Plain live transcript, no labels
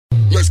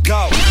Let's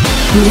go.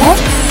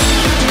 Let's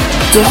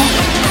get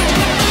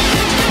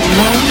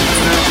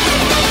mental.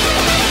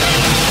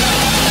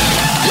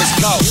 Let's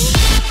go.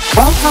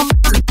 Welcome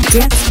to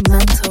Get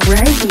Mental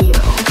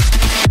Radio.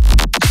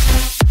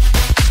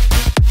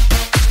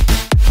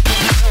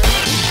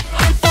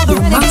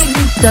 Your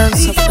monthly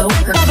dose of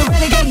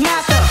dopamine.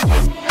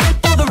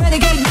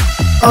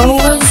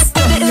 Always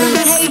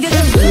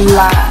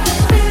live.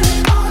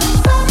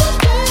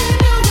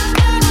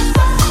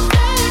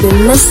 You're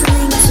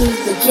listening to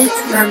the Get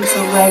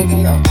Mental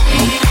Radio.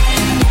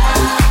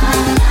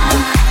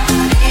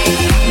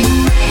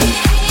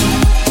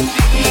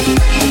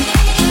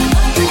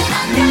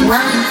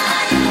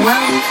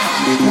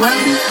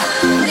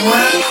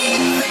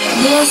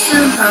 Here's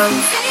your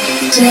host,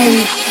 Jay.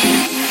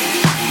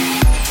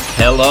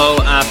 Hello,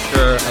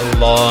 after a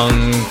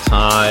long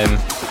time.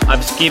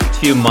 I've skipped a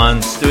few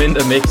months doing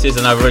the mixes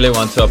and I really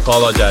want to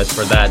apologize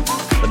for that.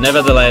 But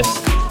nevertheless,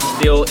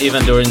 still,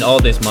 even during all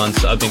these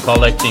months, I've been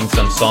collecting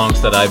some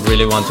songs that I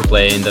really want to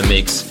play in the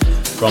mix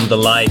from the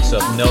likes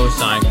of No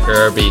Sign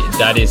Kirby,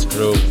 Daddy's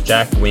Group,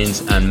 Jack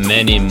Wins, and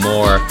many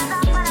more.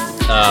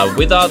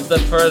 Without the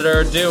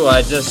further ado,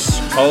 I just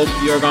hope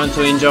you're going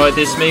to enjoy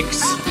this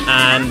mix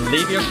and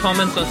leave your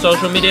comments on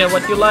social media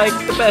what you like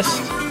the best.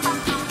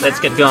 Let's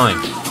get going.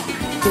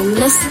 You're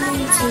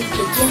listening to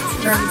the Get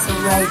Mental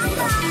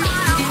Radio.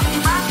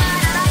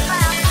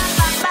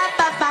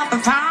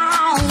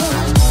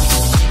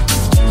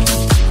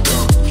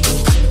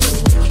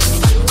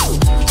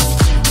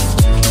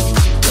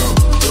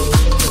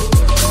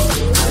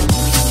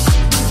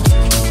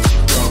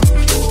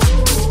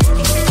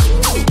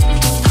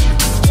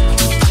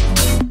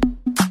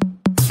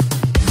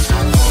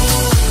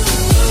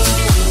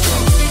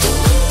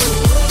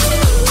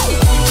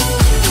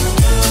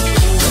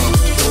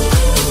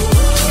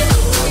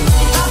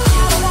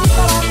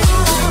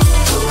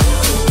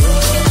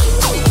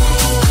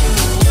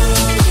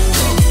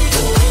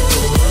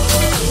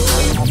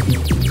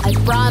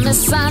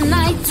 Son,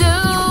 I do,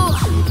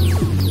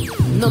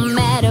 no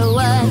matter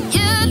what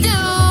you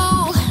do.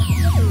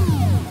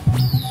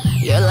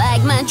 You're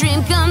like my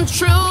dream come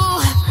true.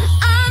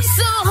 I'm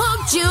so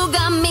hooked, you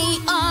got me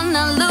on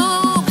a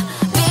loop.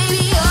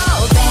 Baby,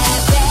 oh, bad,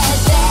 bad,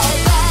 bad,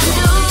 bad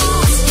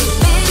news.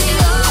 Baby,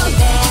 oh,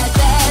 bad,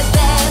 bad,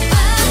 bad,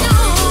 bad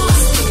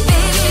news.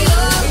 Baby,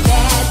 oh,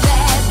 bad,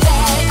 bad,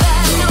 bad,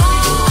 bad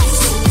news.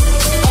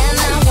 And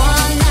I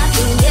want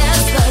nothing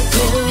else but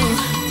you.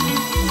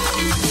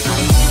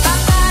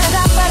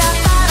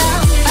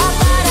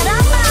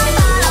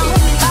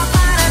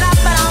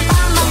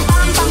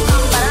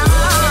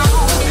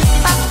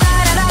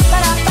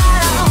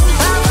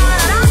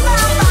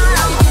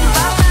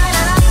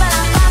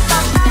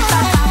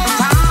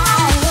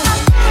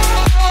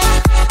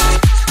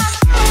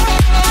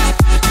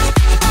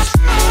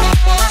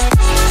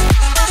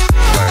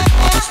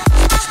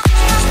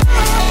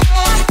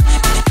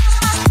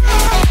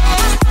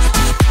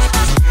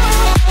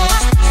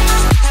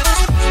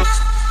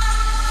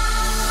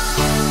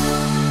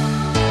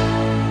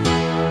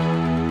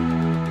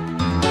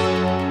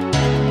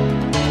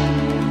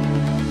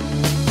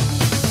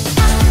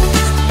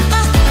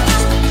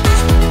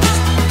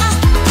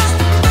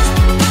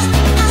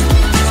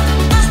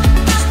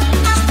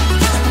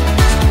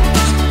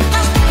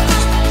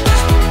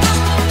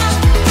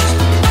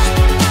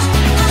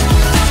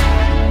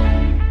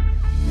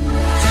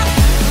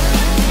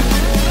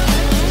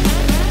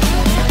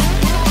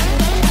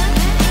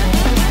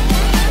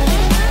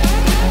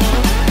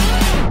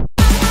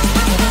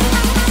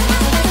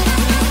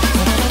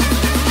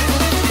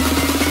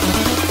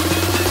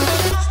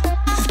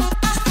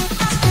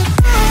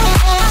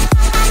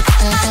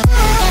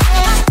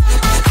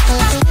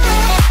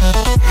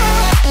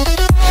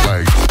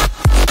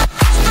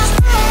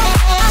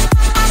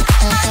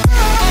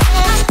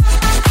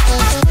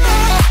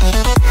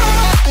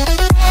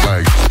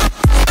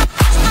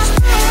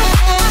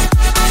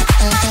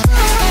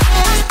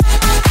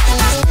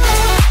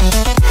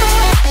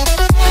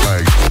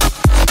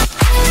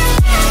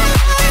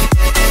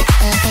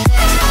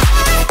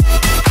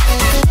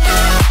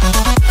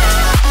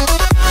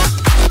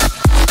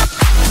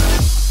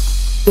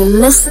 You're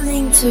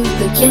listening to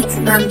the Get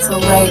Mental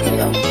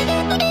Radio.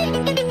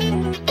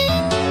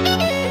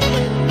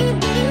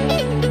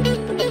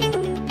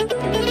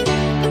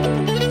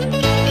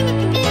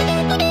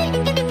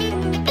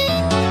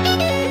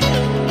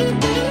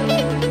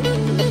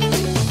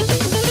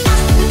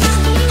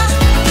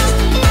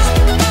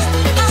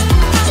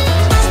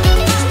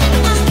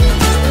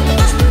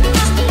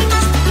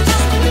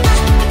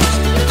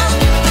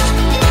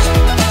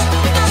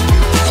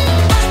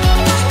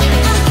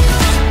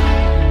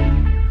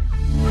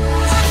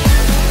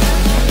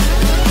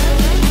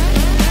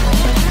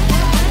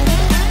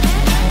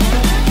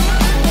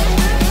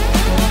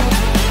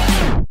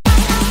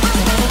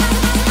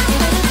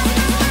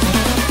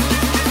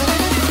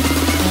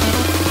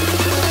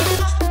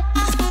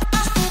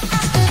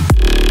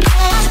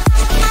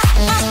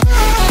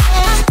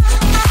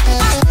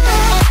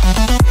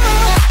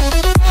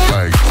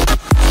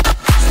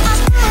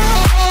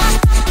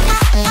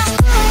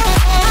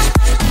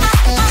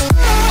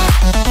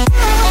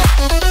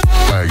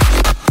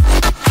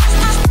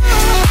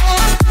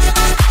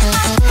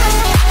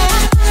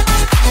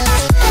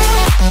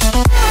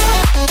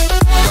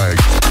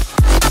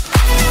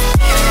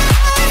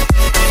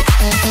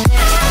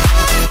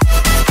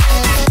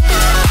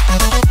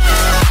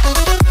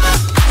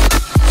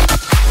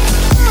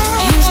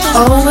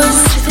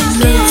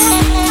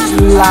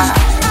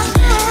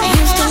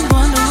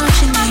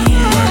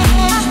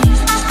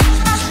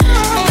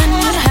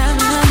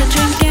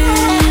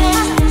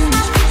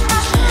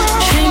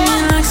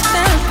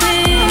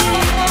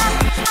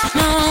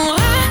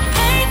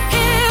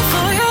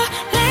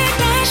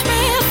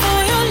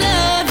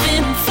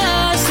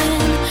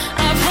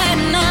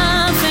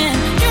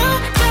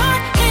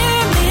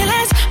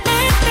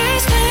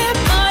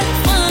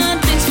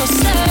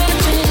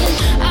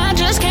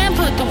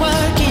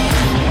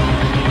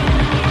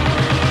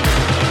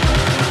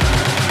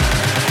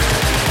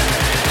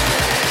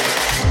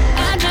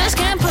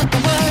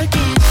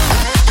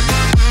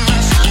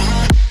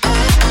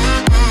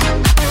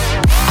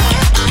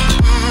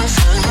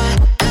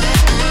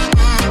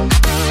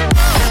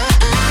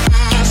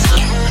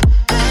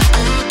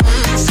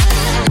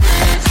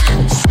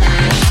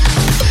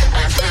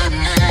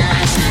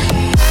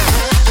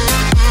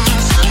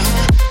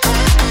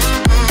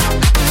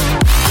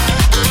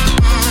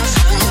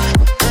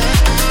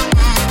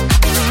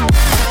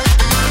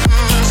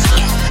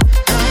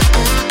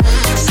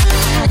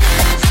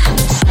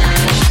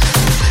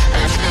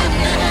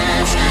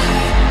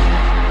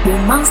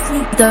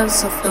 monthly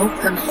dose of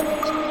dopamine.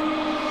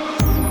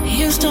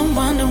 Used to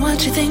wonder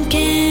what you're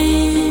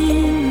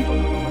thinking.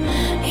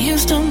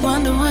 Used to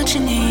wonder what you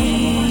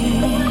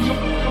need.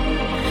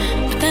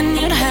 But then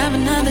you'd have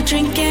another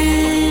drink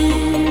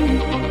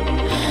and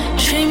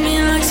treat me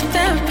like some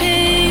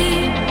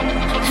therapy.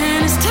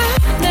 And it's too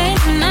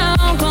late now,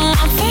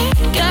 gonna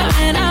figure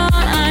it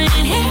out. I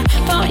ain't here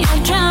for your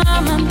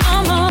drama no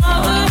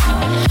more.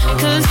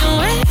 Cause you're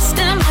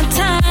wasting my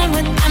time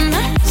with that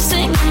mess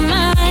in your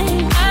mind.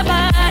 Bye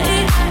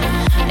bye,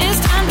 it's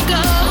time to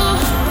go.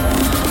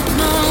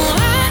 No,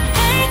 I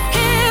ain't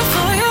here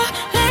for your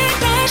late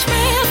night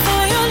spiel,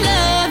 for your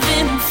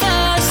loving and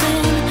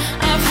fussing.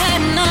 I've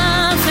had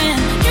nothing.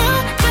 You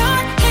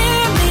don't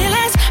hear me,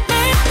 let's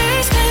make me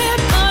slip.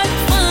 But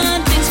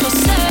one thing's for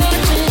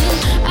certain,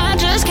 I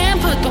just can't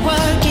put the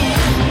work in.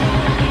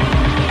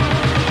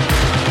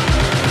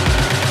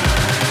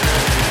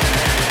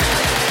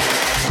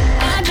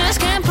 I just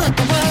can't put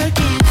the work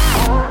in.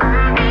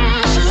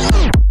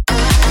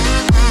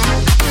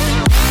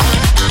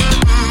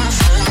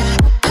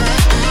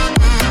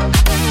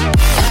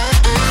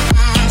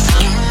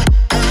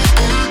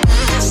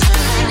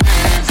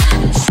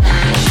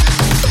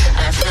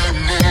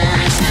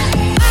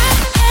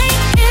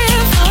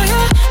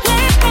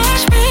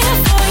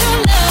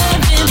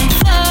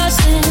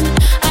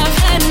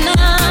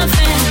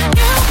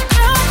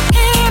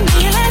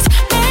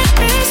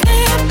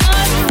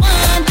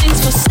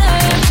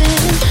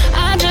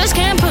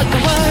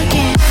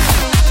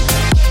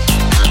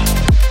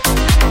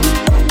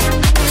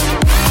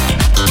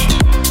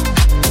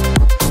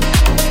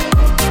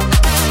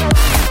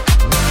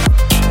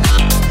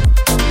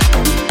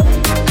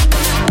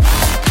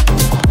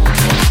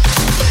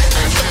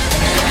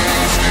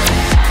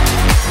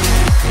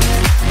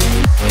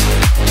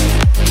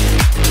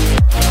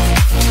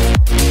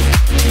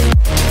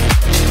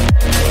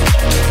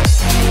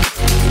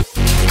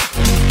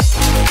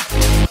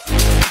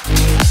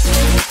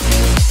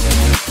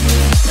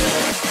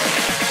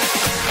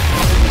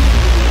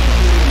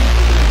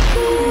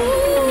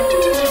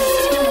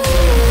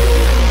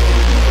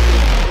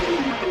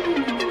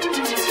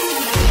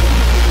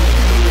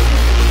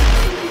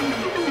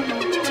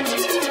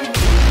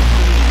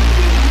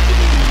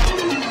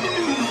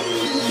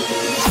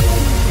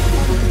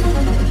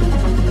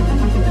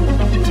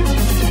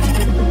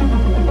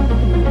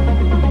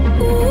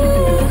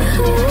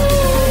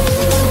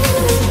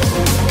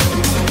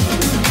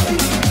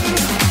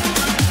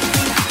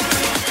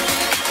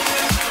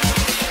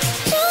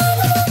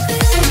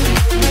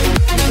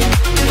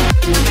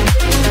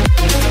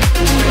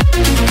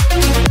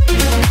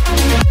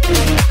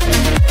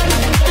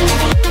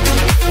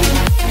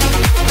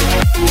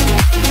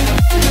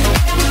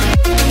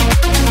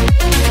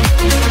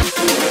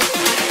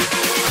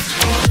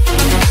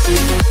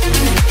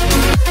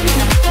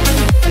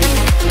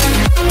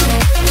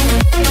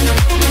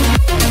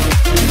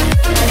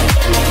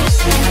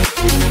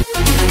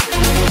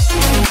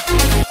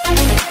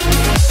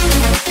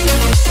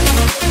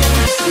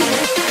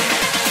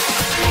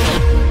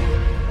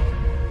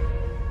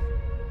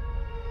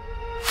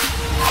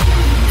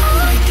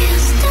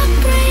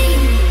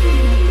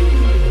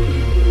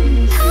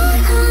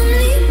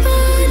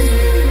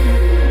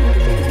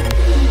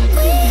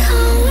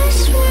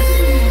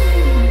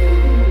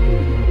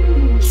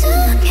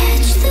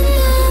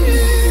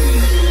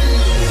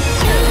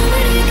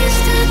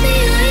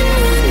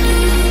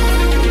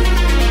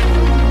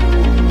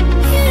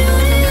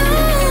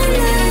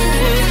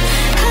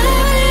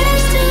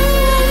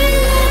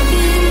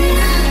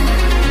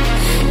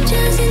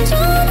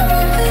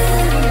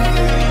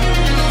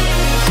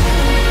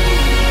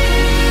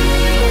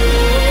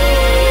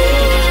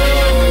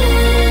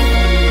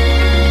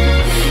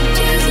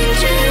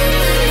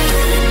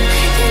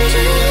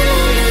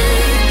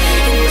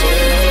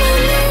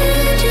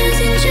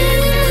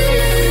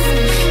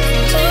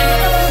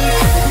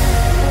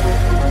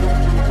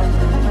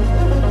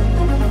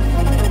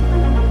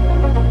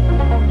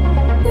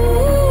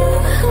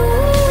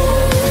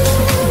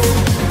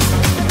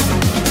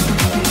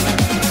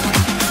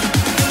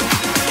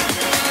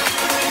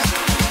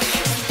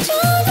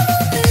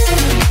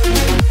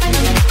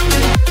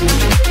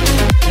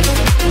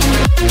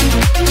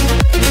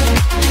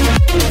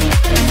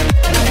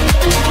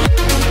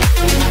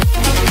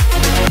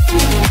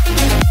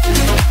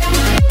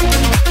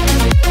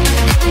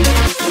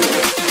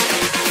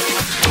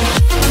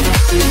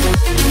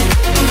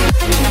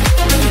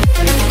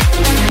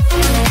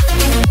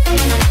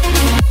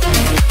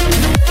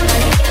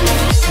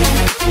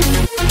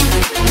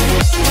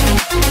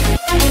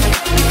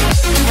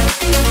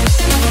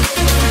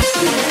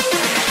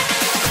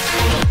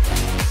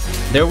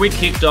 There we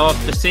kicked off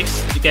the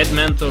 6th Get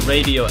Mental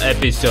Radio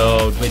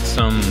episode with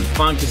some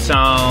funky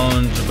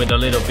sounds, with a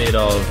little bit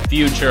of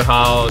future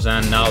house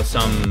and now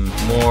some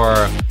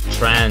more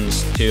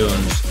trance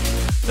tunes.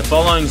 The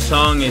following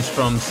song is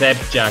from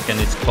Sepjack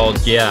and it's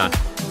called Yeah.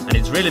 And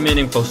it's really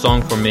meaningful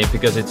song for me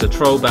because it's a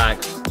throwback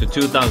to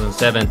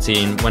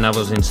 2017 when I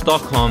was in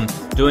Stockholm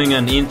doing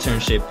an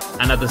internship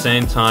and at the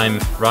same time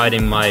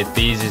writing my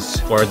thesis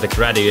for the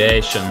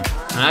graduation.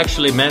 I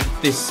actually met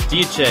this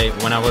DJ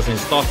when I was in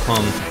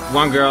Stockholm.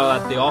 One girl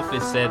at the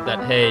office said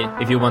that, hey,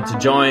 if you want to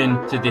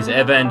join to this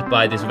event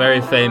by this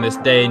very famous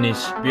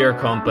Danish beer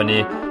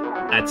company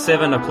at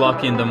 7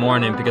 o'clock in the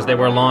morning because they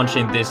were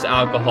launching this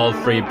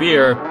alcohol-free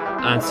beer,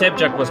 and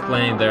Sebjak was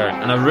playing there,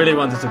 and I really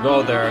wanted to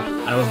go there,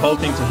 and I was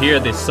hoping to hear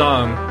this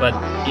song, but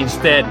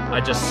instead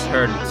I just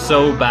heard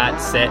So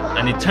Bad Set,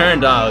 and it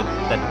turned out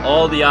that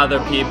all the other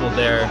people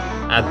there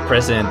at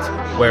present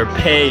were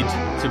paid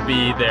to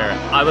be there.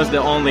 I was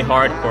the only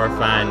hardcore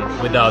fan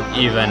without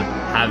even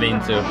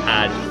having to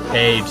had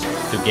paid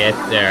to get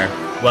there.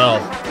 Well,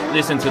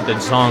 listen to the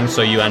song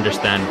so you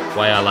understand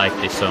why I like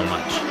this so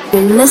much.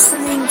 You're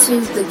listening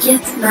to the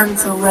Get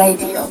Mental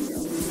Radio.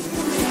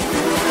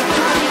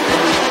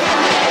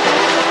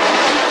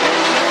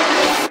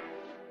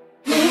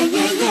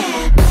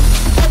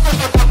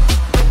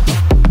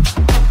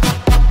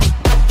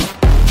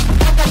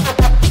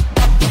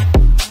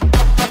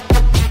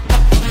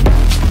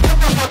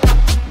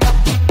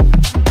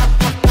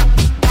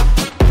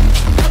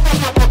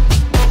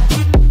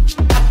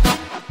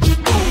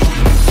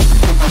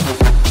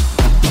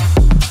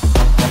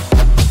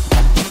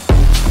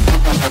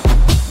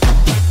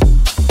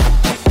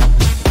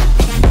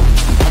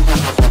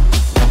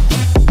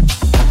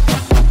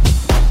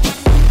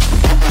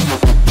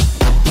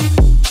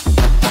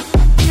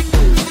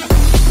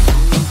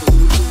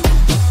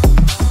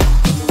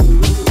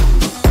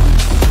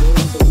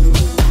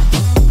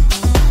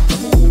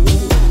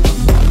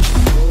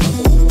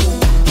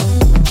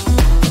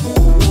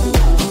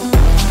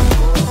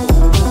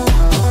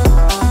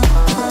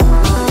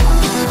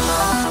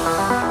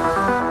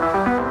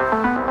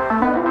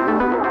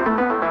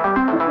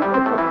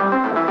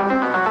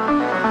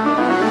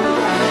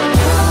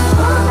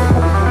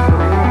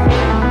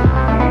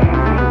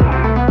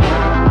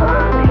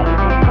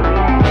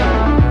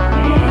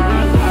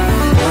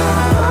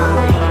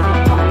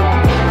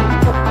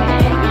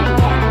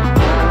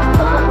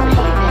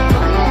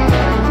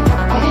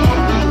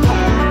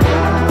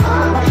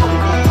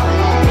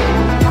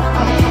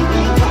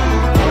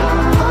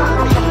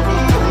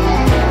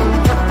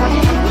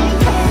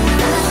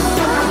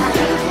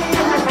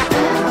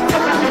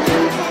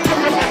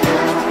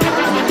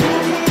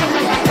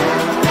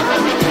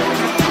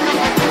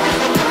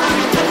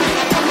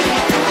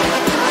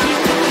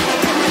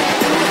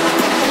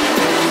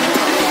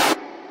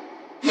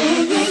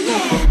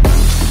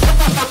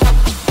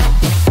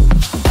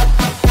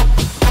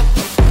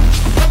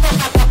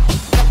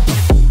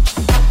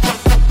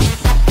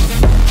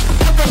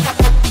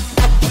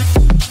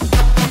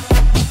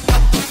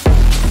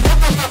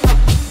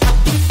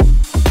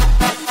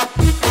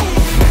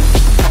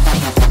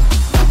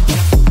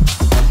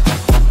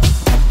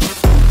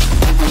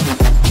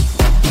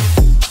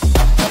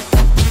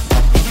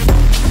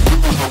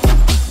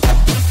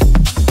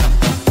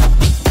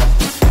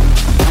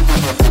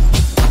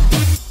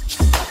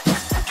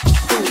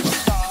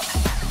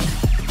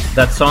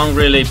 That song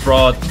really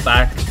brought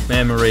back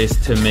memories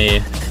to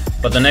me,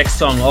 but the next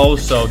song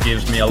also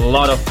gives me a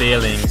lot of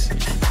feelings,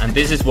 and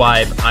this is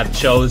why I've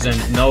chosen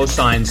No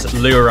Signs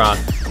Lyra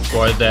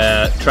for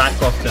the track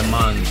of the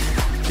month,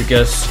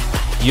 because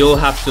you'll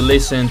have to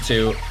listen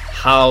to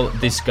how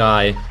this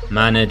guy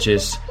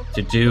manages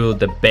to do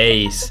the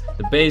bass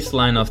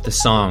line of the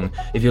song.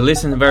 If you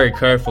listen very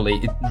carefully,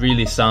 it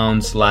really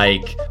sounds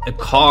like a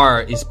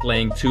car is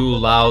playing too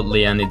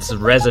loudly and it's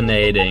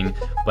resonating,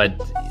 but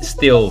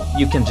still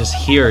you can just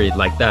hear it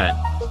like that.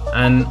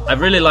 And I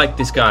really like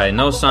this guy,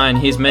 No Sign.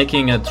 He's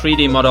making a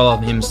 3D model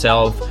of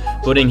himself,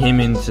 putting him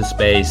into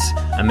space,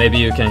 and maybe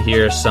you can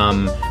hear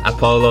some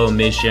Apollo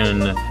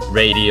mission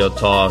radio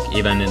talk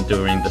even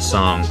during the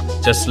song.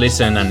 Just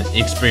listen and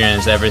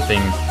experience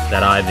everything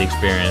that I've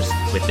experienced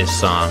with this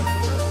song.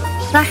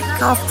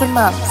 Track of the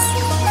month.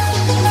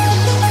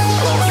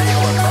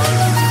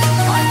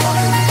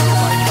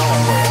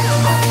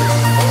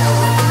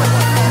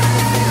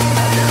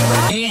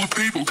 All the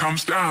people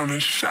comes down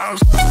and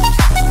shouts.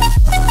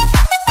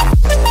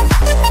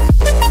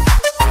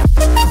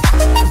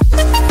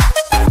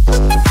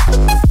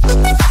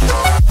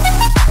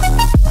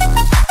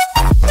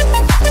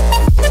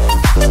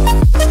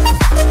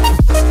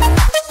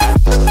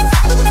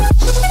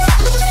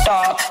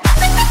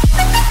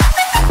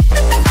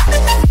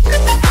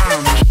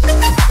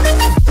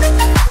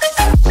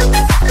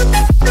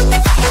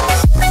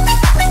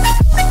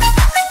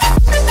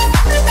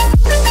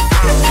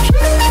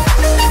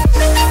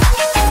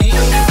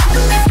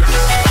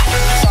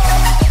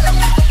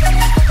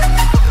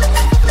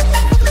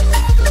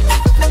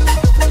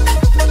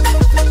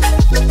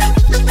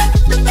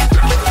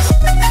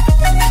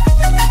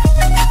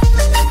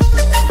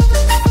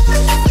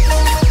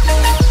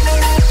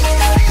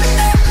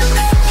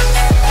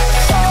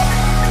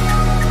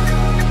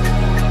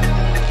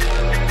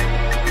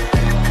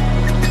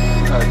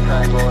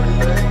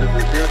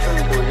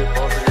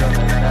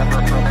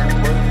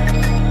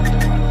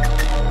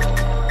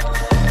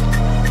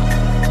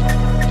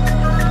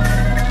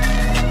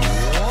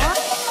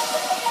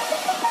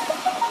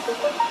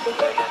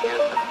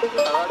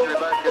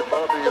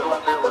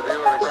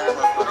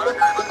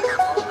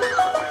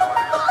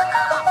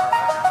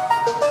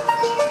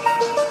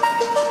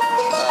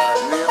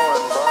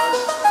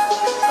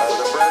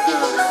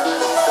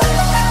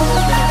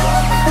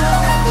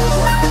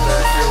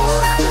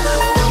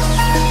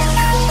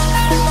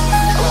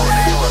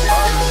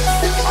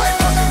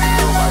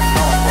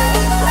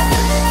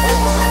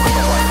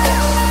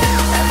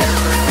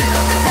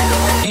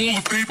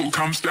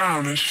 comes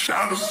down and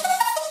shouts.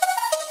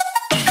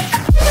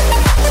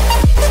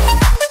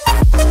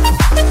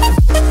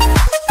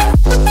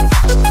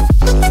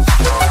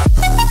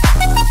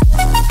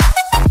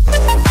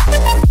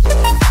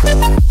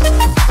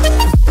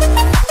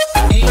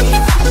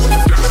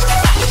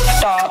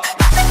 Stop.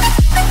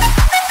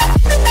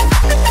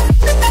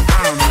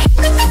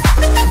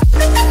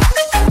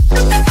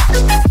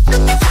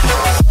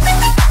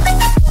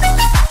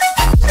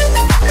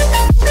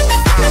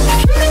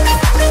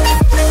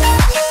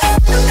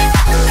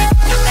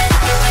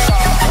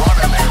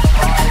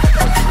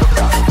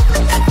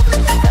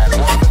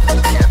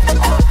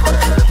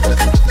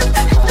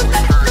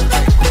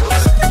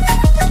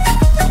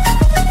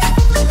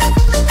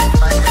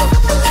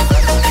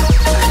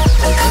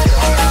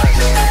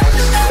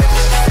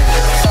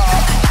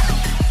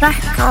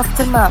 Track of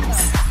the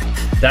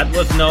month. That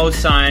was No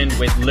Sign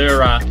with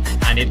Lyra,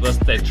 and it was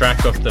the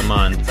track of the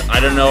month. I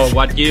don't know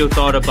what you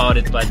thought about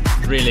it, but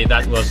really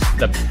that was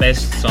the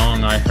best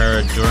song I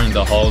heard during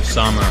the whole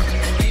summer.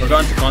 We're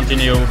going to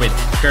continue with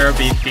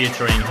Kirby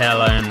featuring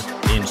Helen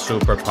in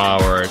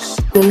Superpowers.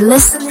 You're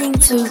listening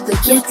to the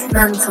Get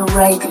Mental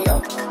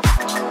Radio.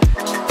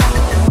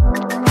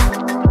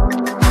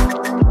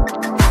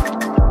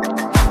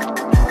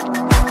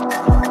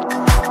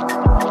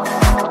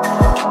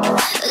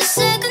 A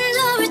second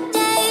or a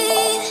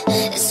day,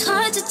 it's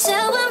hard to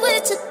tell when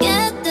we're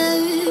together.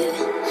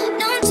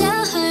 Don't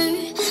tell her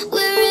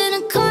we're in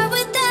a car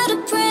without a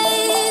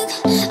brake,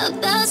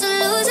 about to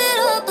lose it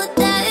all, but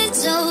that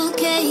it's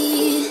okay.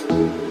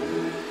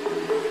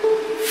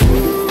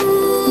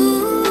 Ooh,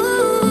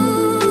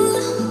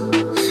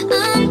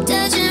 I'm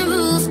touching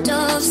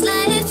rooftops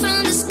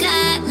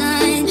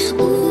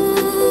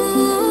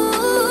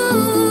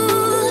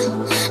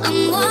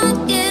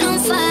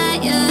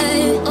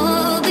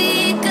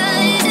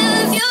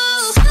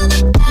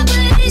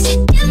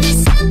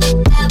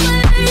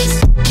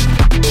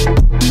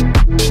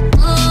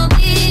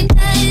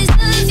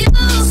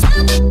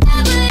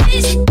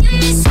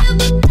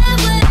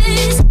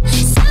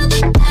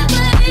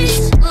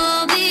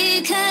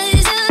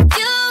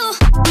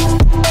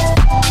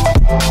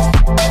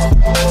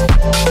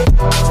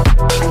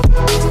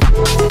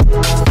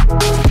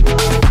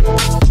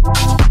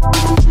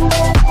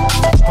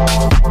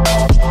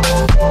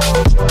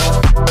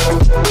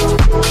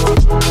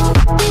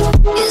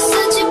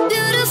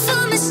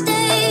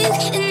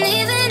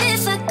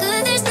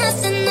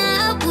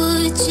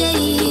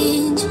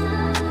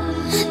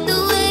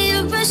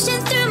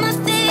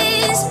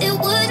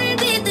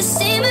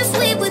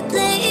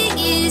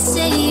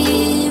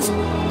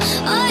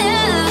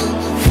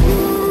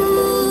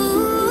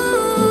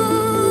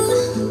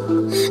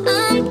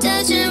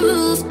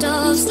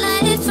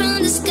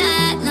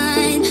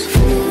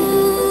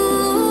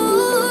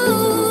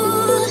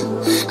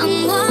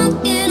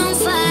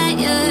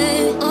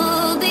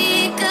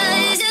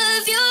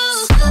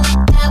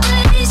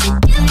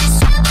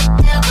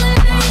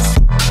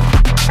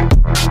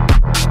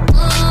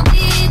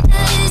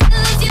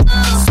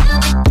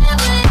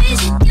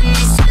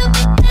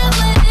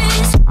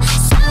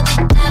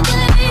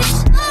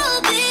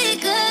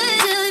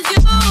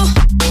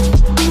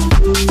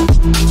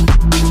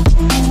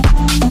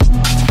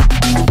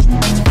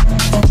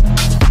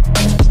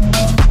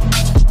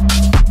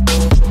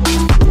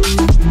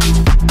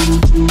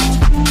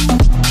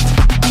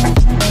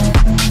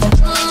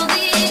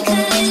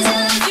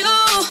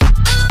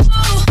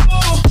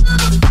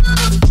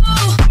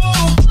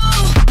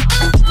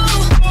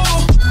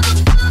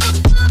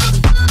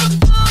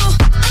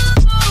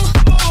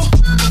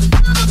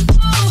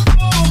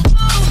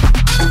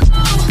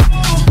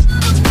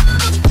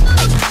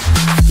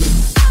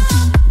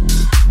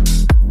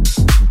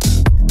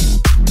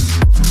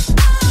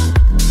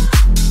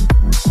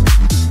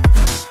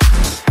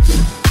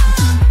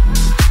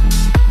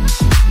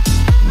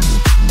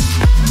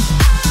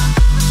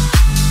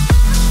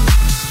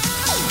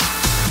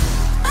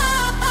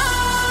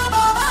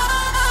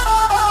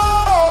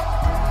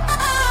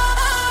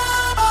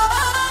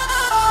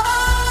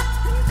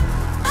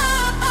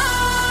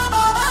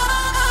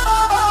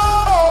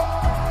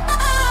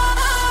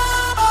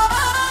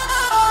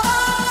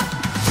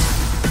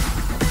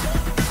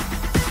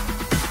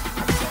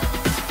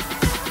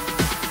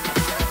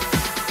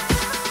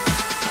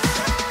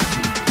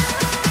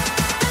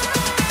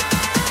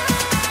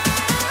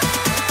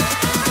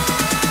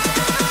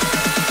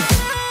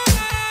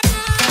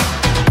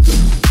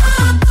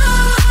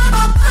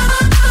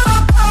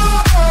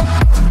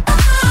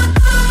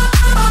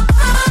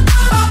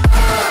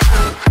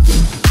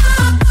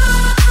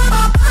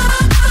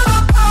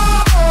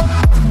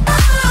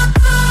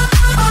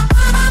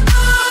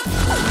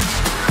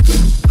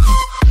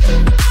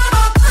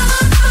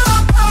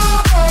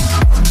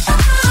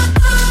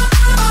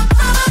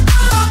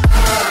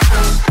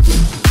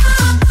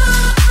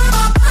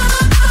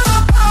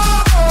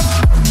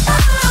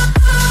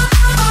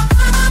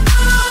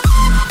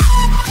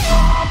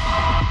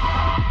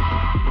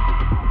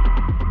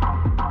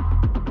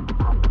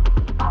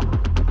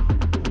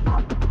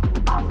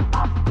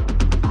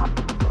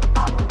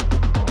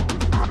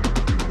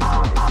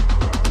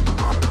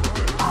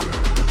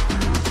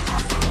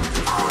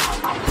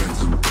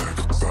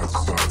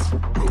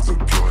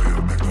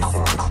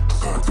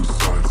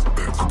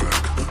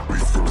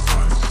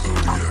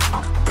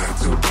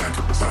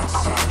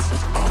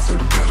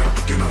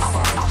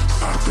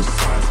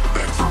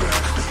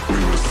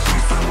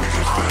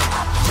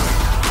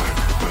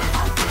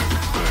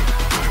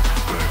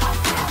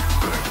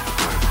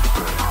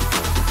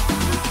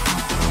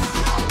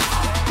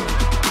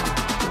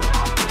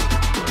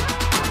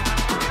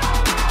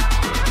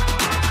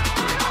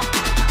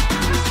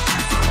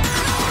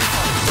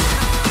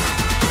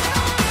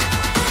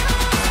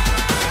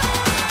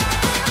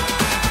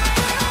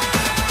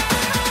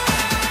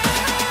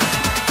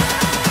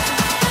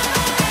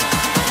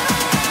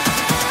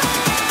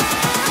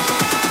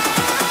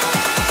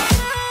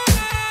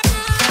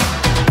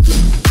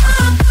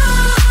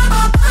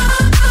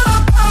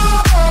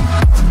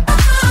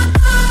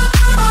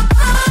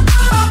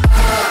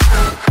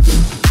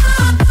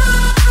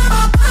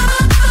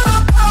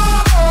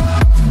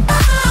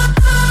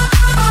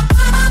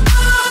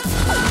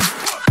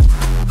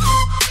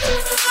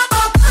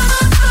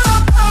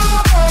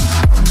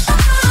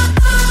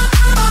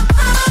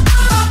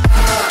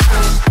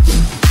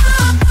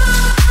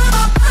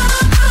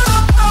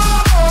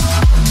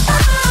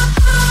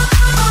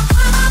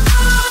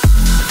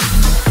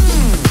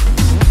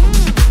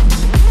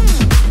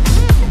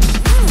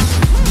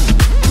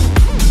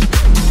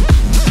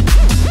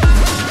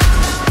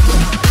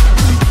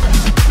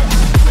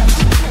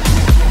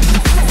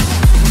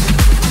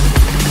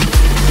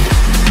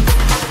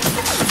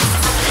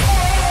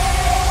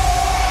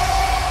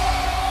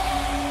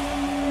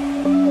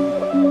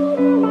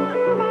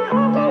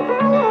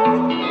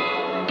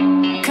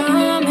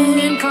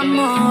come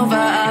over,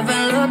 I've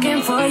been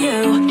looking for you.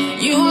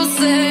 You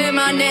say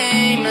my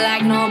name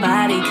like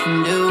nobody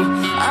can do.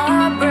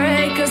 I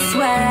break a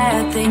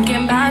sweat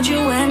thinking about you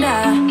and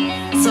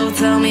I. So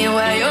tell me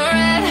where you're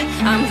at,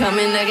 I'm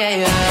coming to get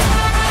you.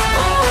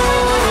 Oh,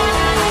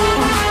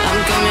 I'm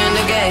coming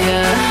to get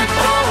you.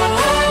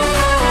 Oh,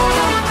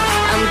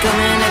 I'm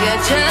coming to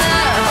get you.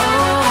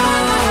 Oh,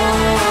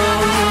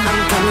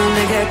 I'm coming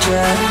to get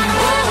you.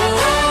 Oh,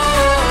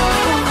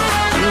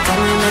 I'm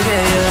coming to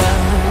get you.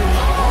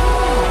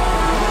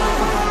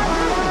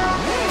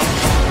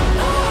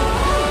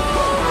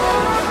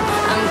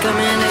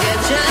 Coming to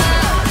get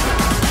you.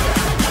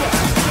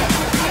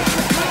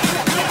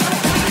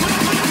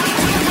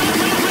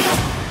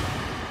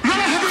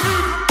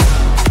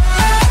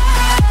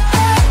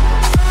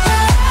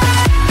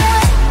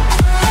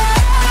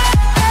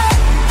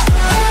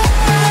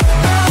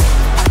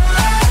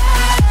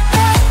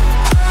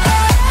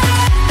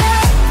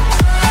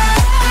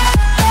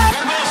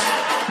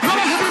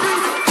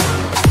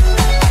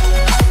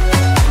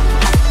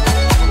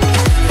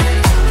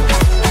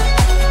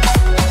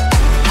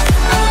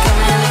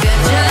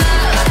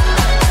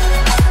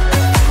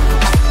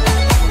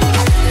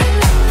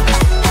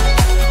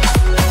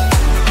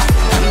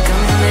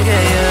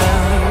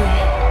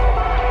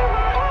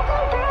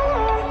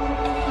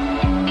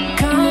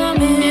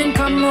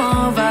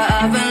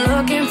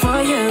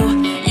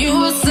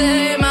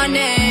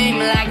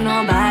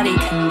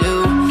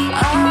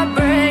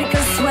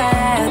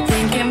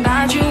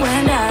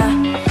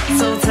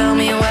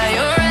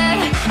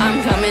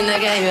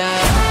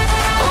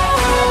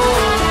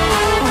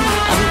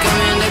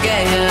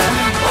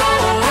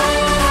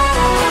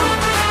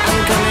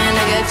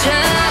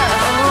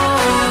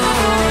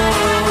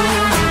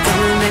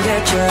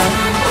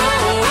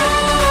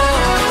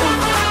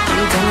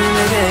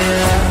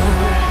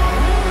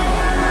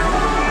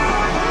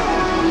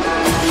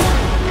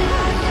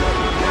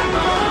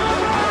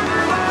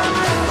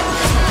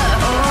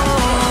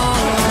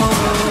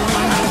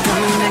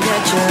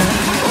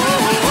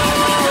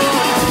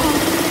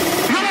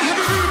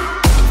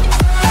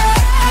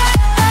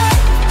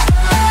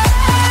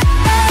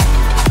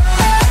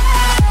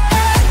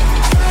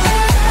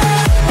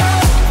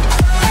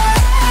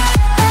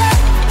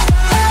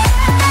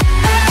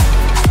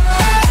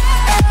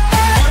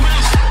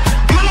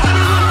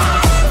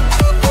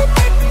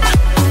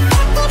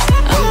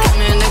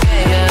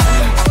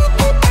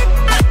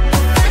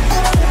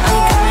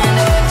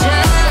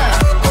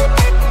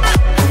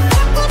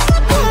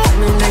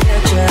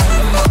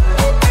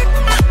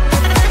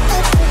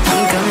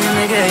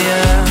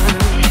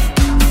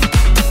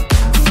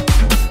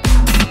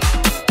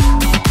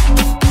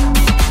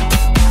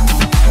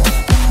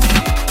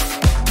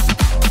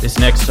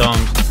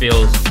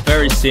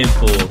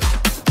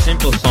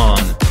 Simple song,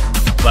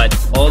 but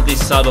all these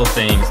subtle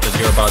things that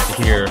you're about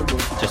to hear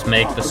just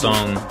make the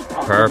song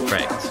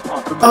perfect.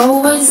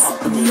 Always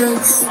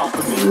looks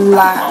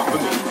live.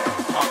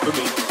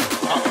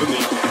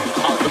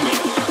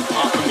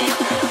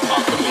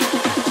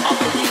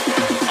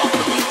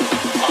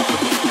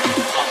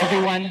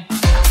 Everyone.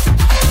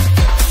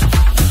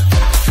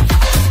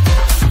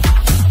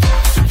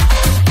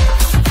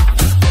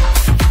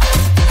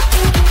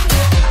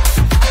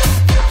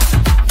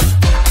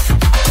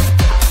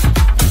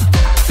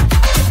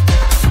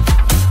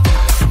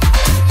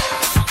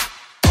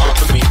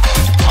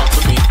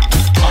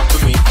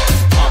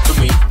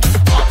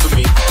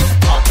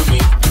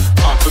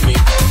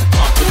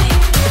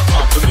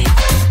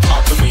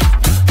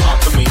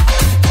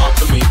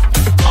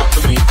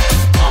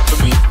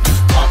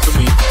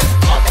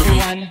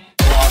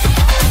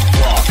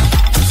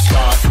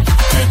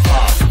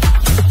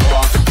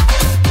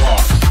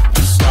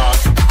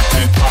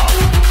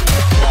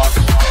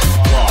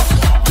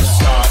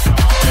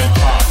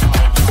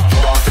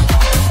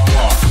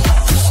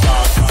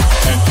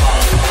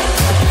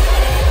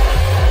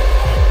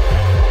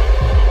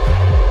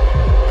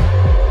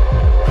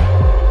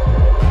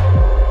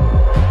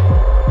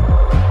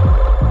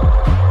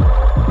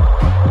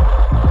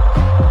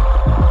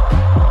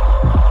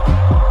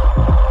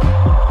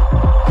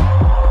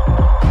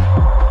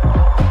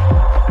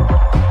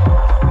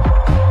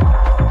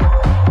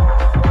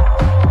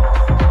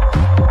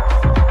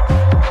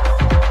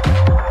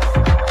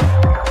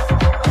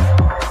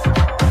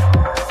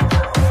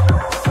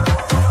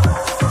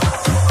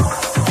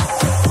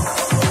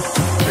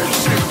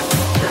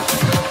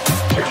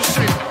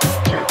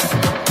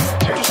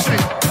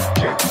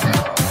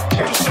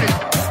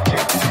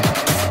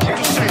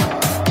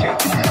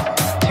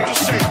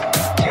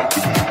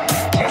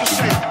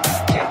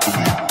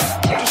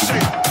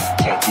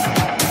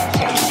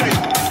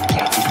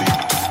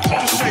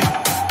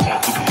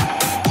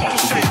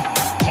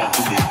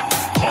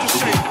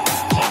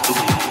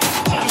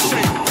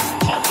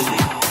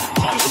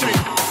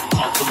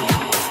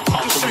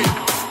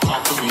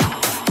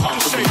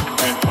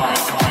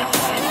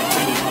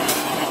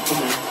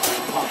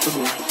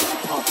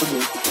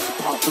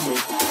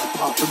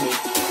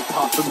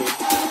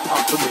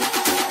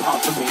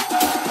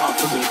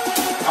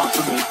 talk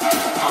to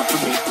me.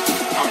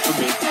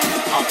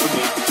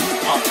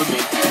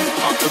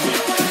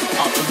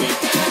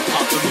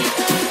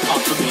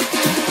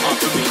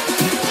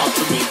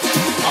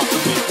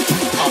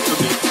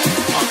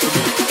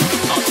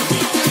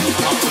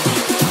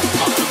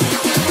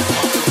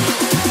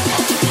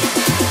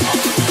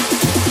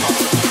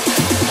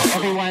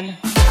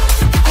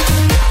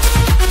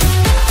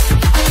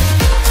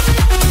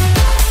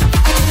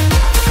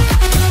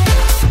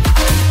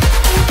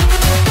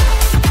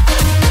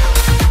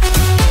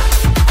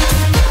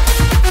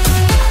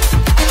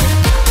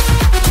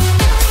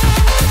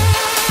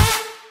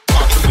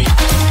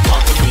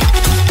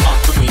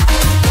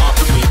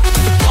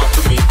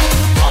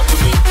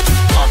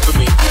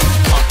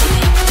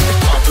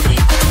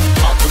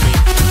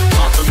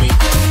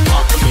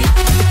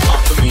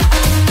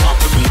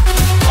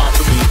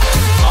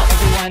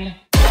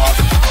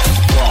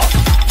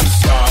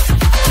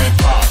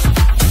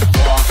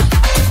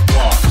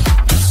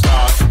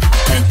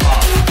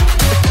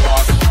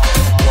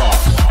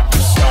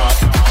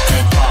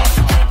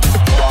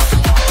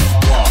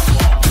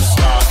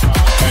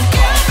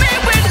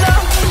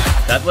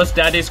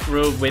 Daddy's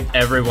Groove with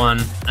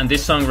Everyone, and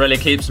this song really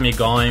keeps me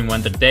going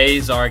when the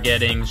days are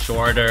getting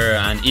shorter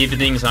and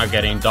evenings are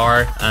getting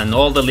dark and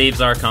all the leaves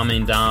are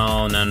coming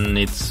down and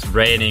it's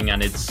raining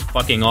and it's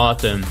fucking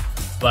autumn.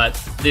 But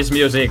this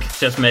music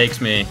just makes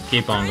me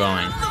keep on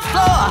going.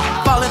 Floor,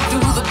 falling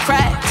through the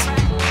cracks.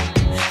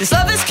 This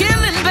love is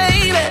killing,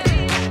 baby.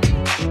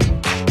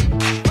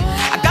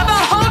 I got the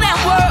whole damn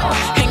world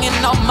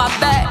hanging on my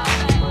back.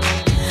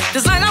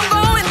 This night I'm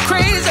going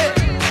crazy.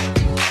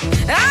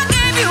 And I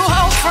gave you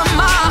hope from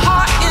my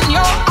heart in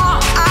your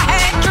arms. I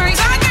had dreams.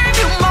 I gave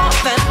you more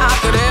than I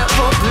could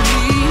ever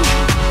believe.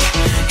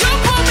 You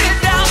pulled me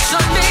down,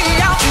 shut me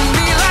out, and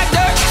me like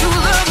dirt to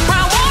the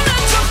ground.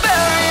 Wanted to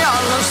bury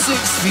all of 6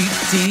 feet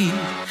deep,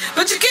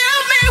 but you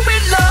killed me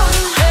with love.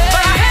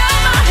 But I held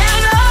my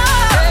hand up.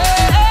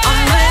 I'm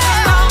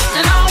living on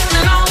and on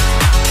and on,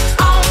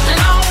 on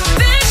and on.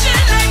 This shit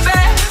ain't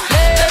bad.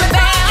 Let me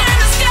back in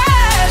the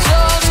sky. So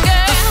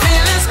scared. The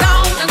feeling's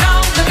gone,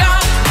 gone,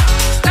 gone,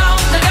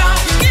 gone,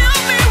 gone. You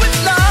killed me with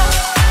love.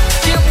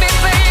 Kill me,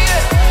 baby.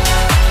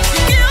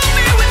 You killed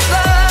me with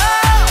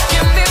love.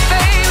 Kill me,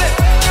 baby.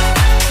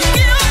 You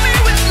killed me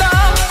with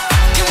love.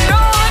 You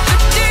know what you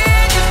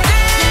did.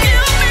 You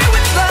killed me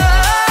with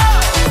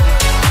love.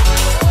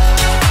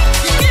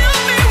 You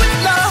killed me with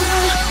love.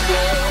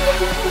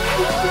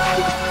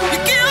 You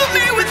killed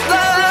me with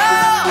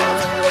love.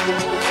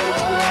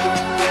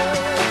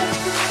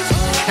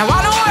 Now I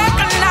don't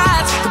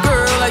recognize the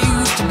girl I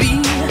used to be.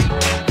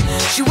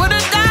 She would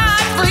have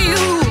died for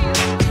you,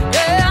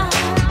 yeah.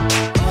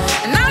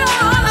 And I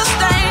don't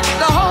understand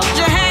to hold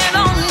your hand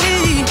on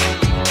me,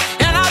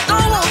 and I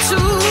don't want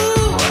to.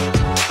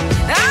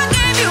 And I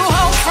gave you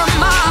hope from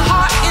my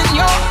heart in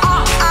your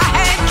arms. I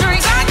had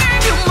dreams. I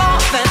gave you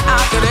more than I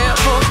could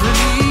ever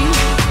believe.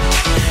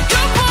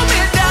 You pulled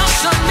me down,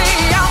 shut me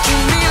out,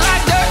 and me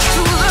like dirt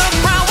to the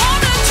ground.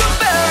 Wanted to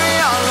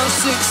bury all of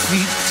 6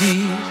 feet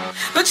deep,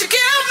 but you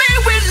killed me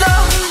with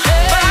love.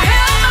 But I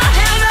held my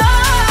hand up.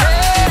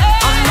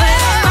 I'm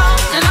living on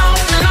and on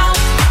and on,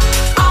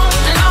 on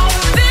and on.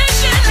 This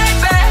shit ain't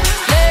bad.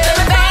 Let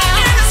me back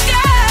in the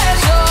sky.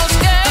 So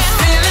scared. The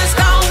feeling's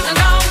gone,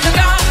 gone,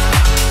 gone,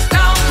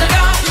 gone,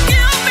 gone. You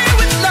killed me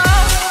with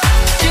love.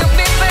 Kill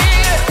me,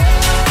 baby.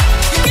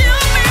 You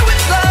killed me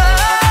with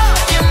love.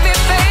 Kill me,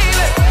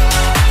 baby.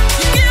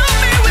 You killed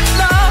me with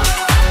love.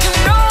 You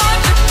know what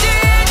you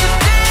did. You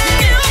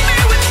killed me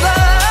with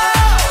love.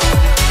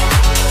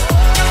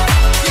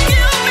 You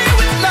killed me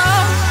with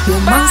love.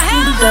 Your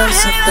monthly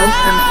dose of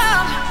dopamine.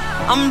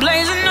 I'm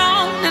blazing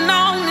on and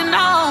on and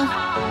on.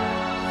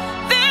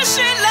 This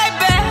shit like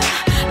bad.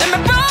 Let me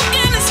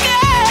broken and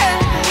scared.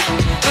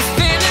 The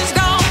feeling's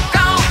gone,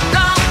 gone,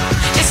 gone.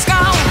 It's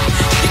gone.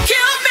 You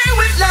killed me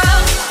with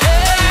love.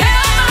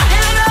 Held my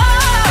hand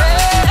up.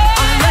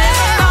 I'm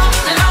blazing on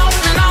and on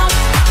and on,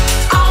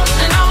 on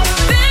and on.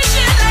 This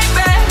shit like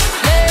bad.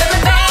 Let me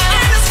back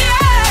in the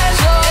sky.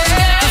 So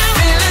scared. The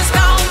feeling's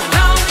gone,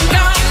 gone,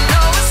 gone.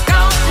 No, it's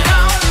gone,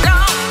 gone,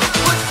 gone.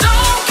 What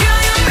don't kill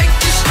you make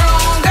you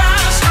stronger,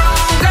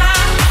 stronger.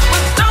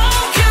 What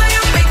don't kill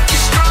you make you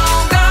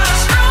stronger,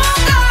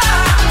 stronger.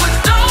 What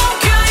don't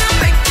kill you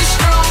make you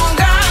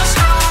stronger,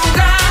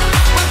 stronger.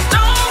 What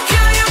don't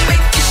kill you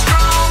make you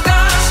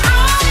stronger,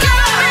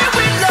 stronger.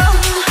 With love.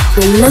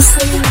 You're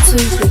listening to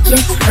the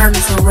Get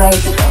Mental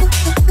Radio.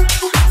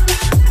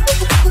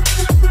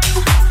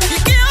 You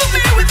kill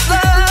me with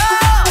love.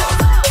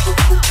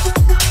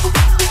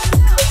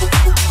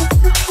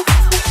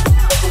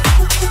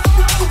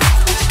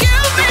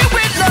 Kill me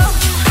with love.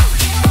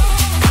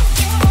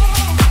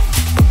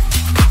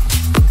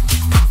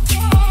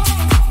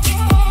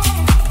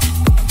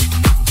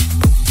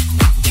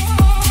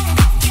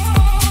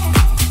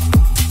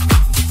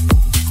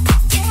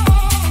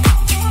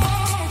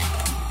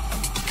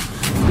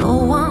 No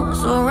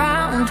one's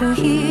around to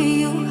hear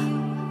you.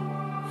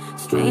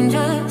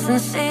 Strangers in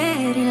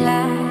city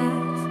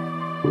lights.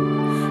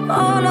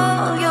 All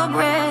of your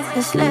breath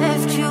has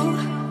left you.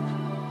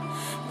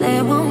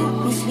 There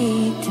won't be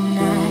sleep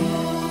tonight.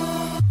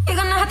 You're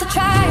gonna have to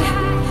try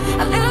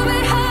a little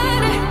bit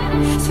harder,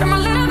 scream a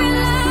little bit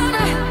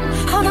louder,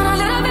 hold on a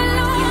little bit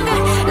longer,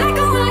 like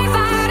only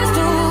fighters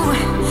do.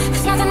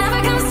 'Cause nothing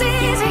ever comes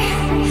easy,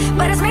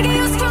 but it's making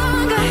you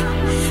stronger.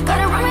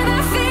 Gotta run with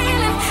that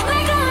feeling,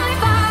 like only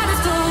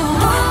fighters do.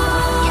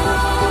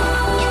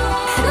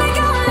 Like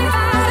only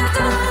fighters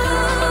do.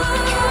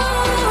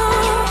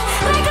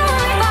 Like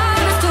only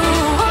fighters do.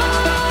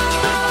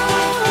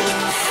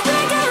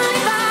 Like only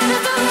fighters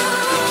do.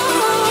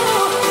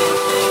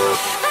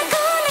 Like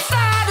only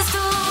fighters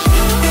do.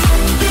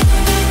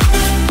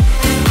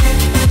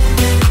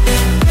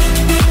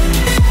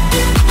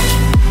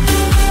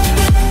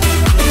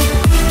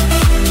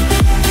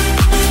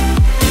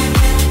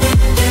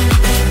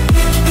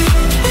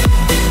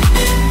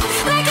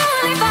 Like only fighters do. Like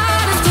only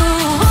fighters do.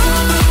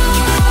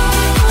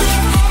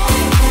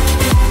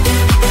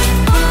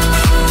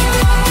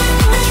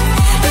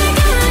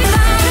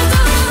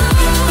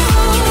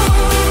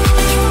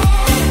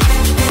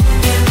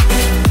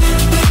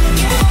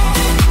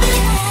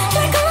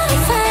 Like only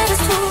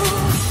fighters do.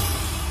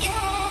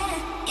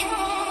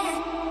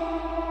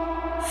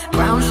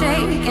 Ground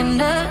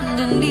shaking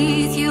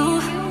underneath you.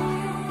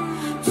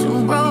 Too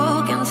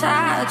broken,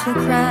 tired to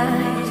cry.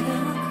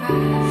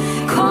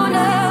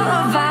 Corner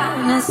of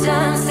our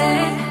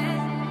sunset.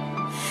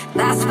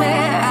 That's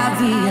where I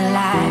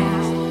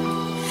realize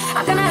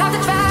I'm gonna have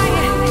to try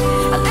it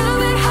a little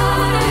bit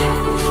harder,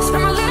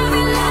 scream a little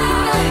bit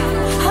louder,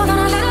 hold on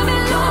a little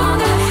bit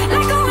longer,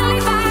 like only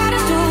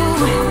fighters do.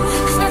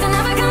 'Cause nothing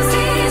ever comes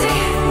easy,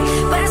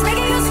 but it's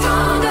making you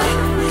stronger.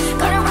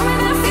 Gotta run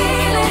with that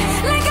feeling,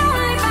 like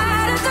only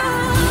fighters do.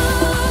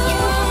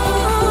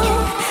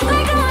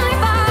 Like only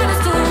fighters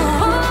do.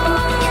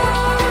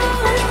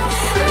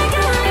 Like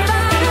only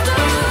fighters do.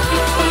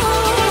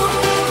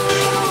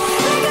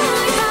 Like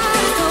only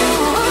fighters do.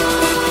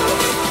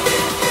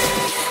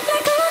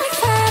 Like only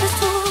fighters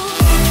do.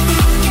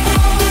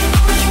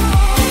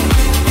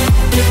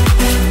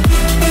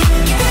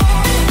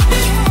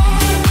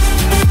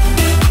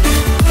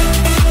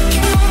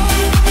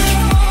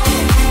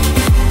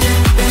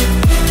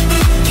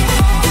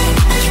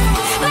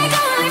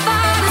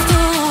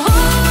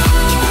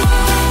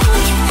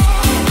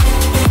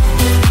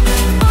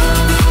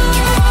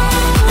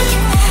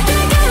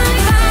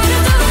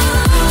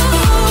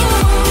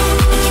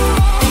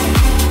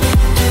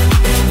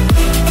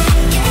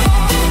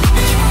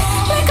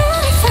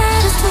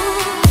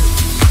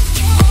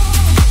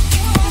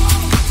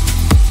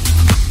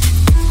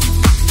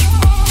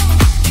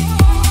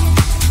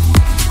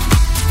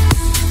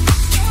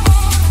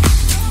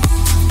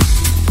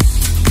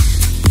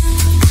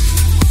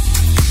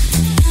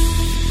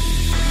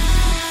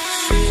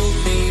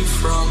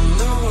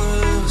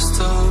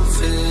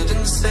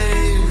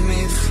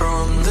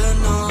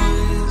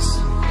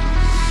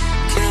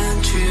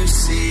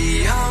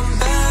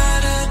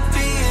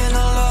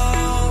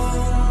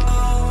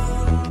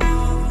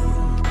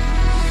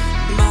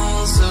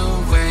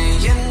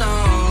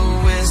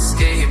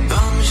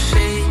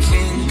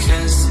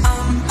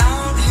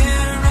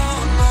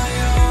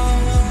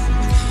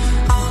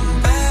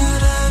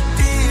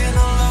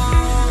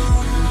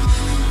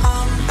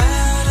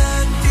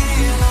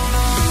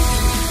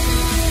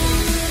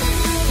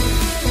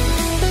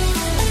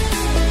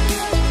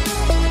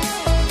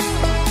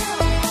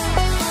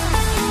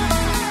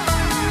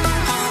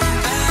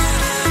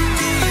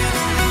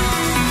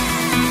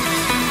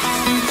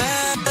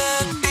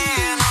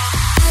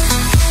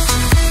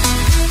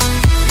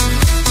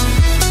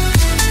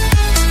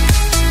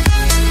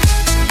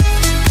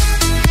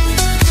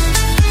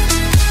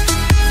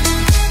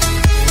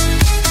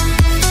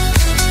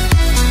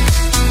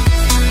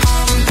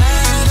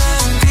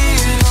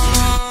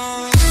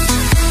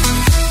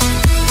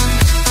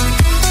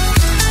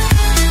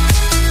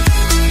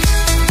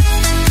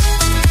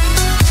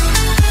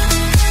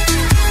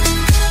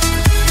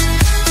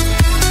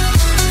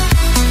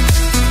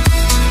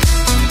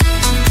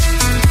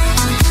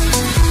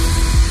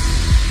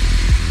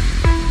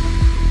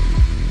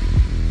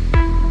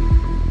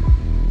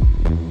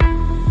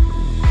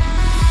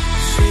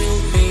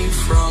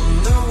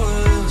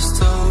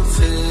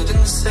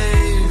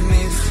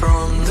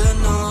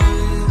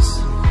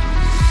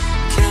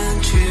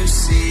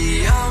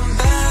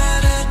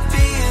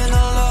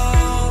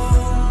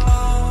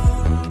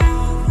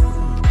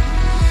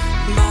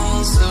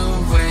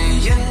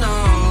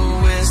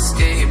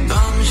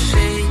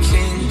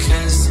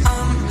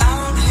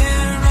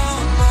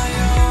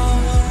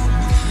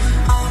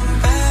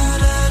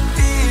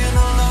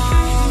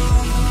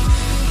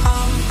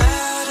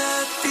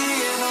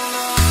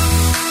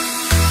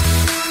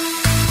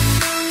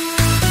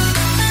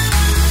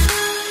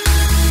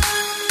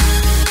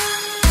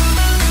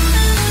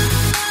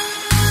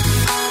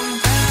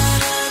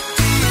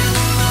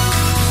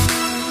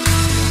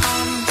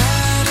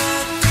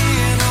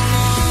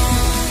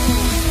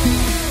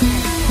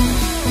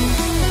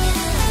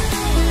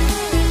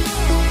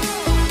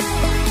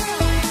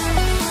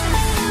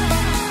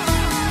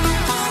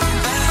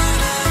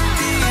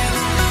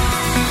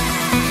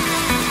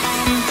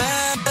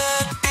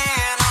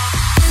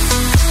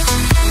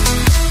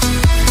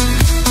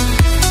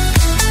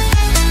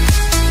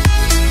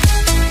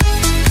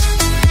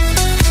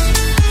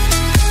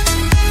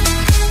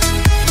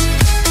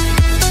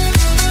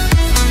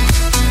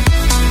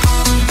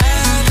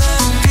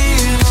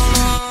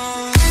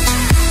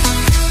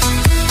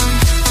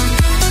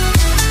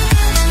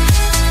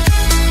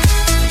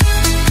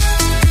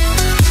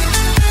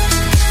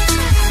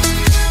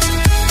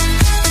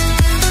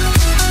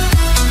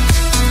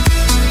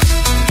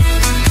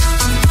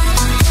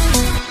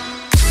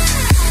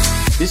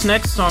 This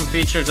next song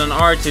features an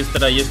artist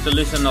that I used to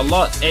listen a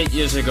lot 8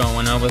 years ago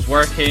when I was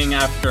working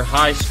after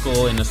high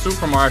school in a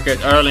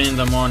supermarket early in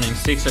the morning,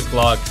 6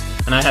 o'clock,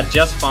 and I had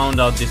just found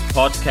out this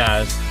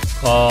podcast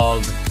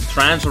called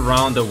Trance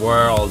Around the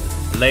World,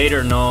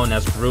 later known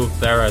as Group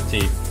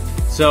Therapy.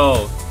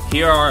 So,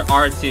 here are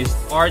artists.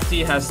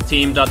 Artie has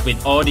teamed up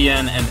with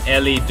Odien and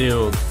Ellie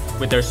Duke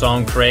with their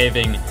song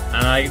Craving,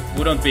 and I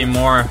wouldn't be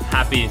more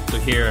happy to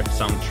hear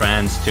some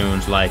trance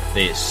tunes like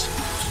this.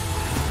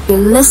 You're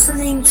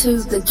listening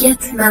to the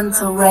Get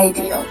Mental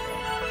Radio.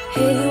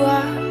 Here you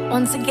are,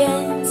 once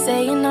again,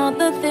 saying all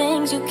the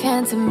things you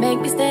can to make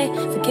me stay.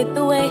 Forget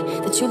the way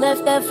that you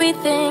left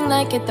everything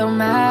like it don't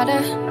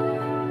matter.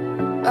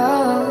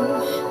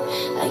 Oh,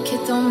 like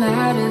it don't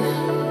matter.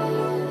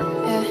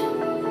 Yeah.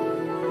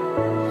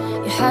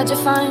 You had your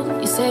fun,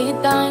 you say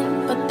you're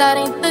done, but that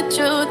ain't the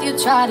truth. You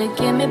try to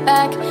give me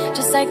back,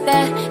 just like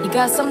that. You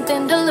got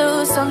something to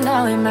lose, so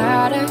now it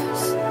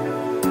matters.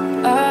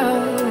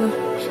 Oh,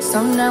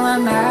 so now I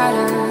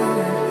matter.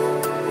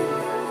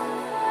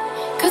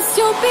 'Cause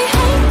you'll be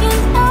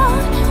hanging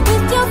out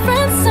with your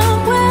friends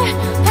somewhere,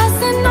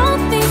 passing on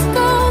these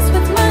girls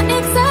with my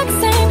exact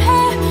same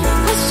hair,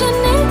 wishing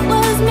it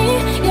was me.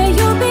 Yeah,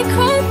 you'll be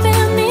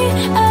craving me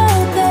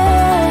out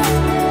there.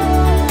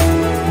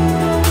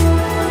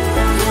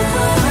 You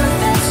put on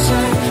that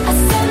shirt, I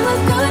said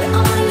look good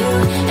on you,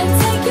 and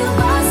take you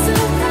by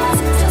surprise.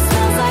 Still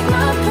smells like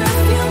my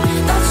perfume.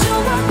 Thought you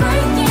were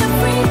breaking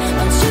free,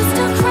 but you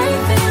still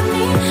craving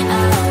me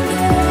out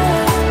there.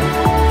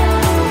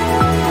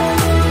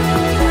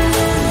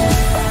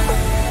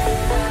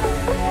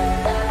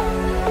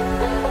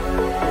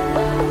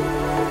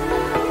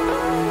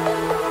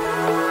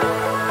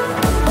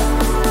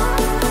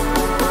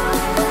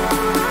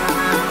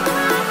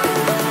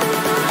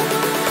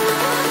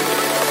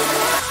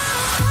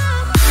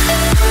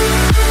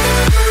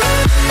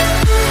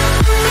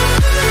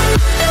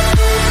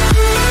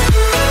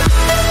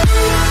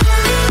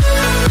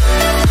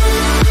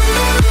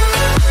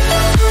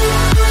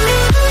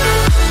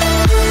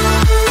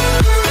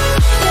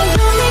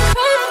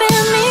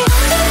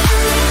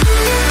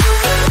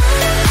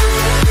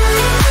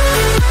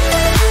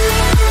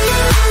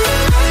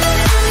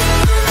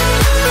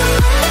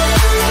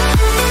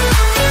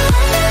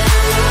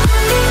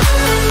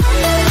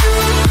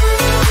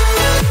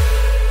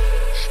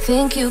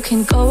 Think you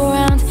can go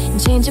around and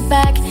change it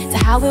back to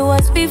how it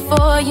was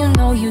before. You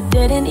know you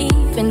didn't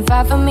even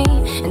fight for me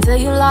until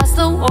you lost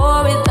the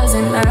war. It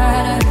doesn't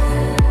matter.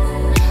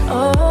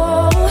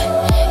 Oh,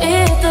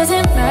 it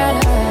doesn't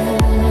matter,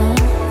 no.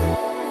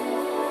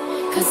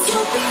 'Cause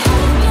you'll be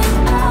hanging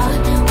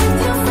out with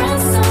your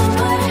friends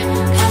somewhere,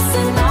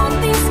 passing on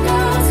these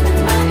girls with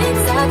my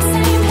exact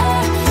same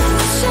hair,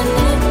 wishing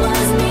it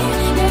was me.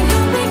 Yeah,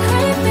 you'll be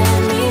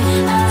craving me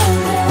out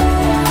there.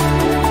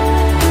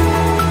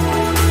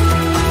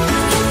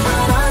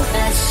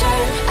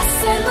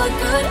 Look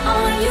good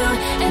on you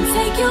and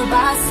take you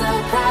by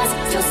surprise.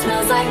 Still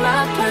smells like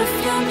my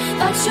perfume.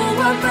 Thought you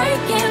were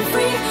breaking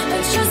free,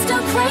 but you're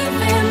still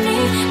craving me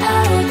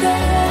out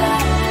there.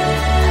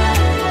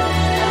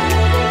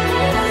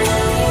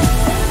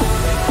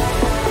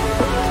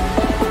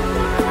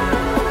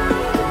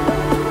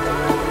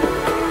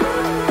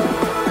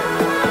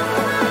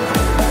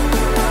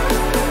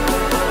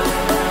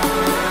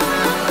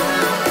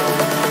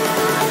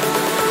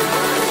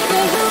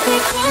 Yeah, you'll be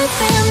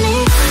craving me.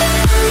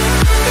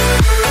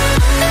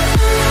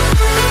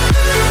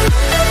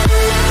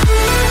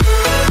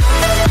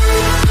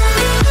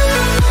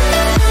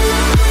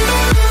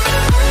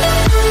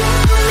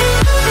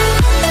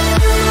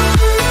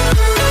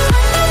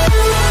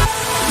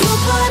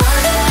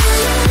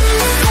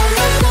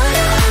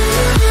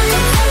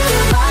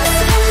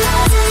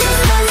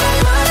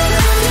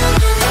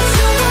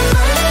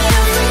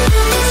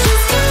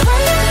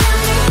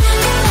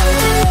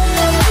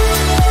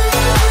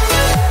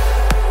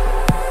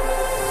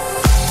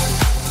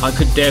 I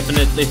could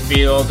definitely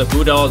feel the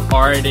good old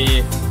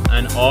Artie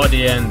and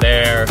Odien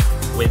there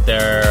with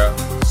their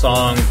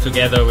song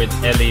together with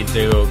Ellie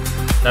Duke.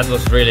 That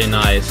was really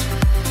nice.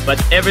 But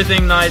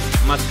everything nice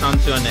must come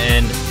to an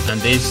end,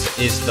 and this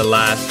is the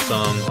last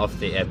song of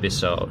the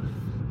episode.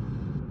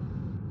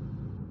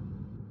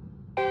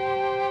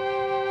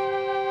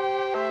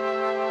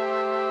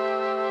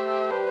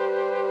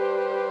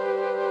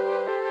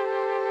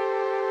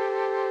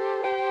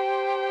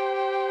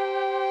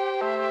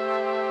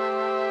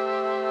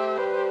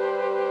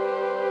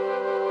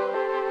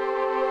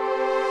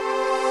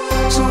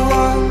 So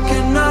what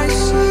can I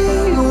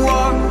say?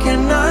 What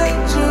can I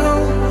do?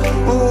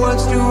 What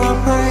do I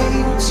pray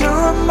to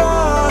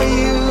remind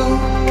you?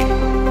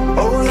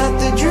 Oh, that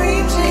the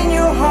dreams in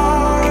your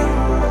heart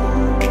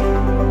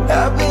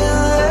have been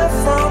left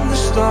from the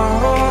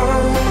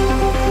start.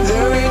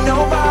 There ain't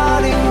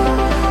nobody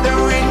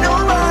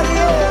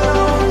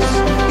else.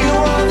 You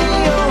are the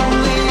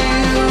only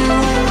you.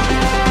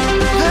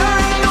 There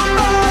ain't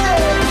nobody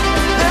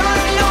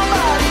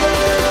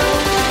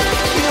else.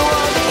 You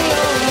are the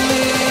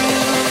only you.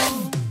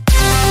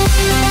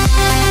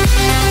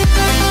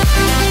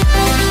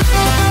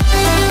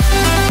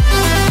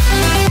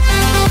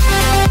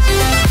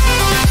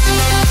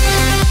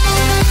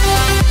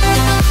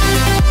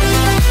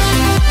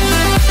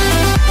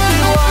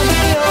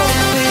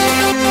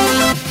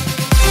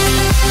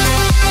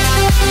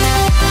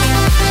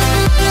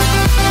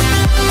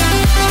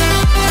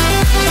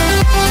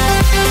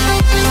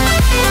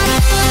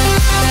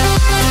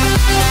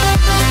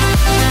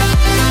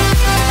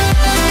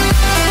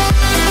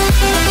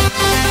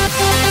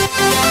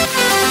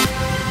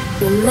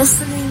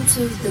 listening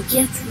to the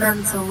Get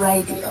Mental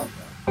Radio.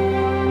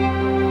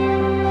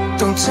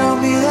 Don't tell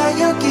me that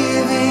you're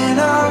giving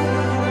up.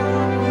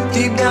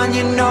 Deep down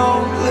you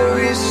know there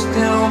is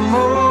still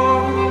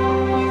more.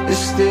 There's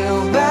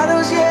still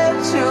battles yet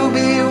to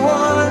be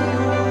won.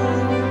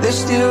 There's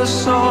still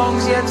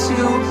songs yet to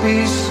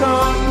be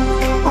sung.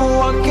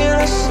 What can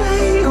I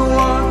say?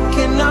 What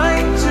can I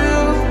do?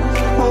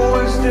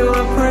 Words do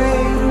I pray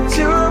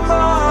to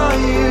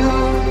remind you?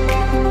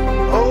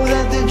 Oh,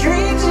 that the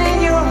dreams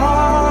in your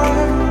heart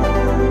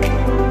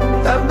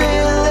have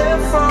been there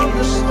from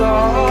the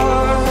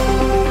start.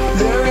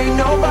 There ain't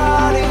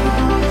nobody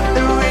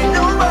else.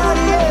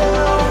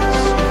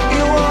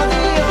 You are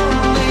the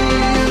only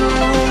you.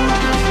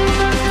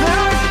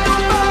 There ain't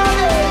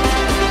nobody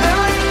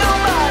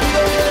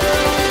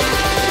else.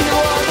 You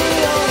are the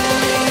only you.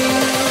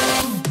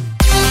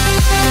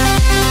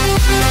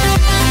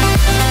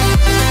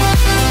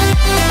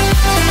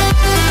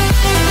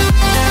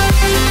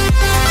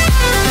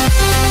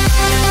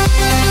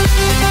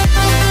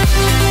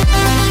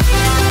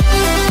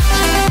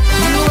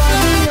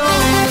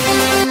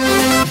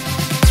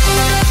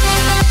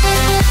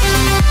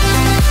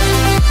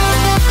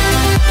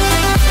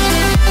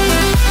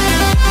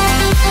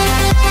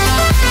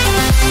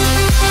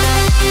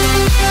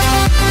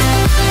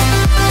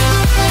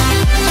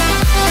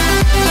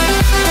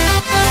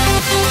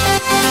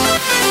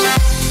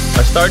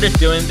 I started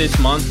doing this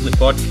monthly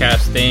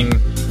podcasting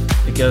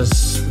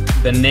because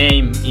the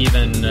name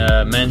even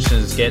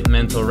mentions Get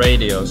Mental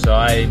Radio. So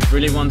I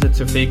really wanted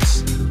to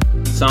fix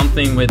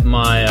something with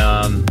my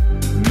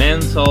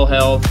mental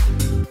health,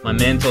 my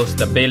mental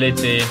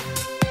stability.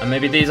 And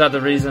maybe these are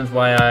the reasons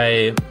why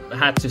I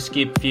had to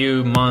skip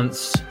few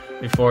months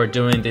before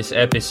doing this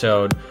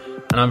episode.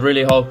 And I'm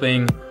really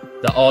hoping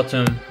the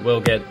autumn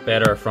will get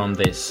better from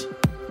this.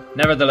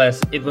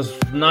 Nevertheless, it was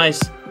nice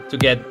to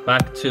get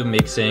back to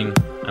mixing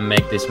and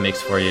make this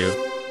mix for you.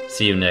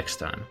 See you next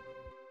time.